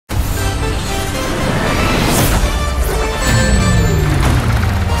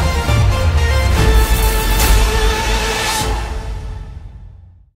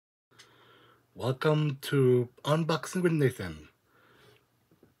Welcome to Unboxing with Nathan.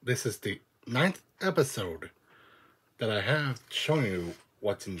 This is the 9th episode that I have shown you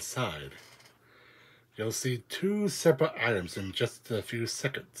what's inside. You'll see two separate items in just a few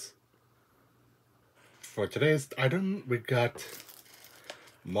seconds. For today's item, we got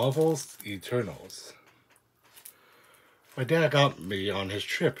Marvel's Eternals. My dad got me on his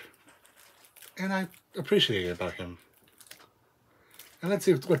trip, and I appreciate it about him. And let's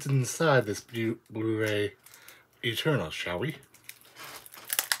see what's inside this Blu-ray Eternal, shall we?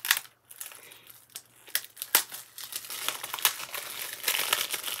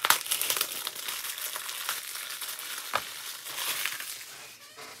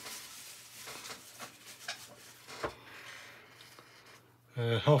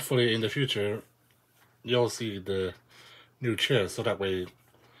 Hopefully in the future, you'll see the new chair, so that way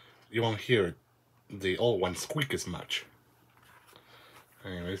you won't hear the old one squeak as much.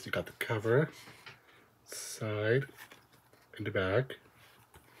 Anyways, you got the cover, side, and the back.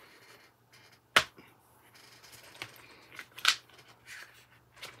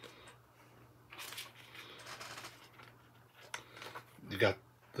 You got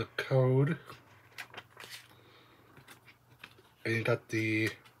the code, and you got the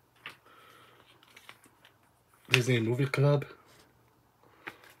Disney Movie Club,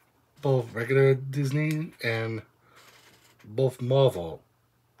 both regular Disney and both Marvel.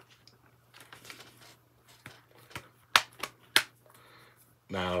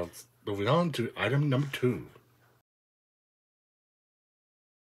 Now, moving on to item number 2.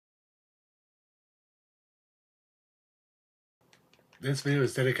 This video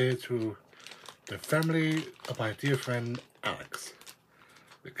is dedicated to the family of my dear friend Alex,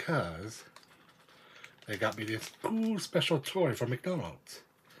 because they got me this cool special toy from McDonald's.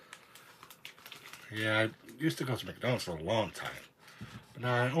 Yeah, I used to go to McDonald's for a long time, but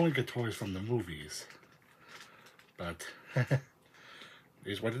now I only get toys from the movies. But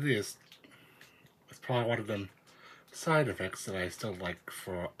here's what it is. It's probably one of them side effects that I still like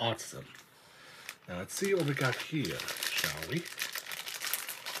for autism. Now let's see what we got here, shall we?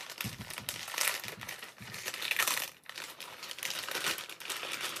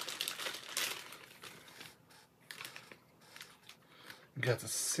 We got the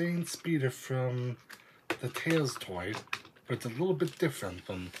same speeder from the Tails toy, but it's a little bit different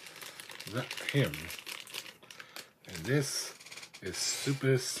from him. And this is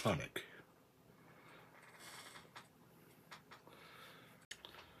Supersonic.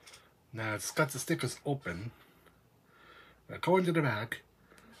 Now it's got the stickers open. Going to the back,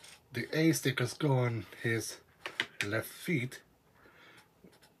 the A stickers go on his left feet,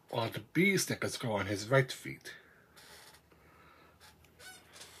 while the B stickers go on his right feet.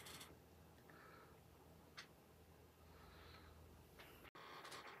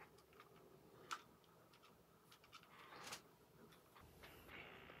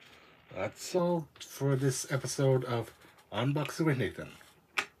 That's all for this episode of Unboxing with Nathan.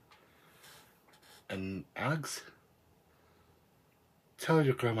 And Alex, tell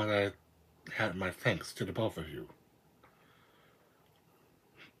your grandma that I had my thanks to the both of you.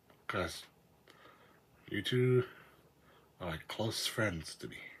 Because you two are like close friends to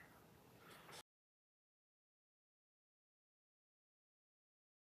me.